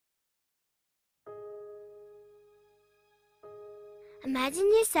Imagine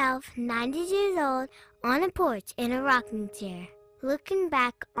yourself 90 years old on a porch in a rocking chair, looking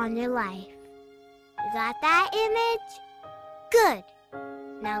back on your life. You got that image? Good.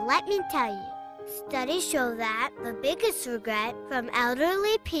 Now let me tell you, studies show that the biggest regret from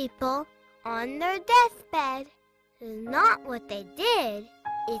elderly people on their deathbed is not what they did,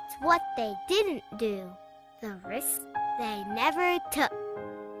 it's what they didn't do, the risks they never took.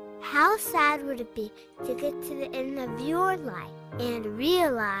 How sad would it be to get to the end of your life and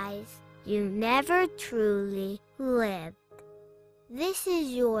realize you never truly lived? This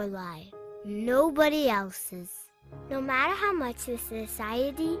is your life, nobody else's. No matter how much the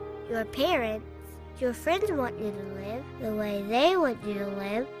society, your parents, your friends want you to live the way they want you to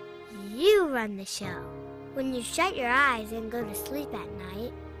live, you run the show. When you shut your eyes and go to sleep at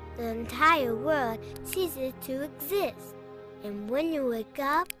night, the entire world ceases to exist. And when you wake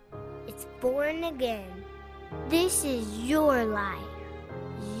up, it's born again. This is your life.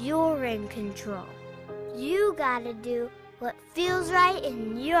 You're in control. You gotta do what feels right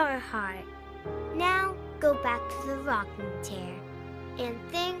in your heart. Now go back to the rocking chair and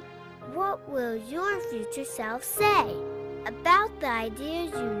think, what will your future self say about the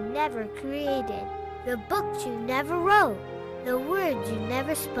ideas you never created, the books you never wrote, the words you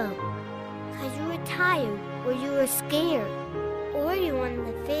never spoke? Because you were tired, or you were scared, or you wanted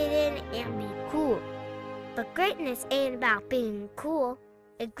to fit in and be cool. But greatness ain't about being cool.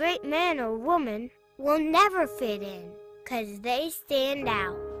 A great man or woman will never fit in, 'cause they stand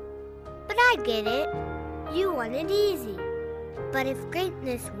out. But I get it. You want it easy. But if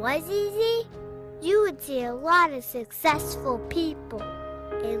greatness was easy, you would see a lot of successful people,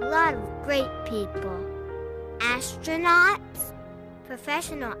 a lot of great people. Astronauts,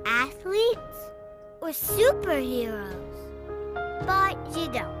 professional athletes, or superheroes. But you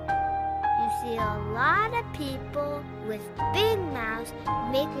don't. You see a lot of people with big mouths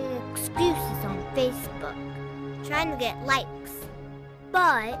making excuses on Facebook, trying to get likes.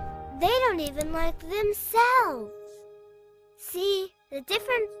 But they don't even like themselves. See, the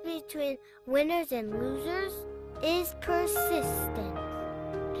difference between winners and losers is persistence.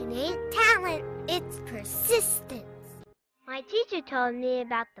 It ain't talent, it's persistence. My teacher told me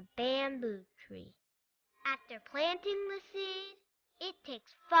about the bamboo tree. After planting the seed, it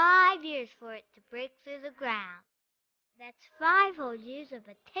takes 5 years for it to break through the ground. That's 5 whole years of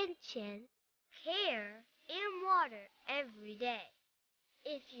attention, care, and water every day.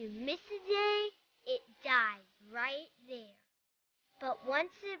 If you miss a day, it dies right there. But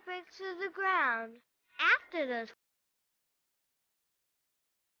once it breaks through the ground, after those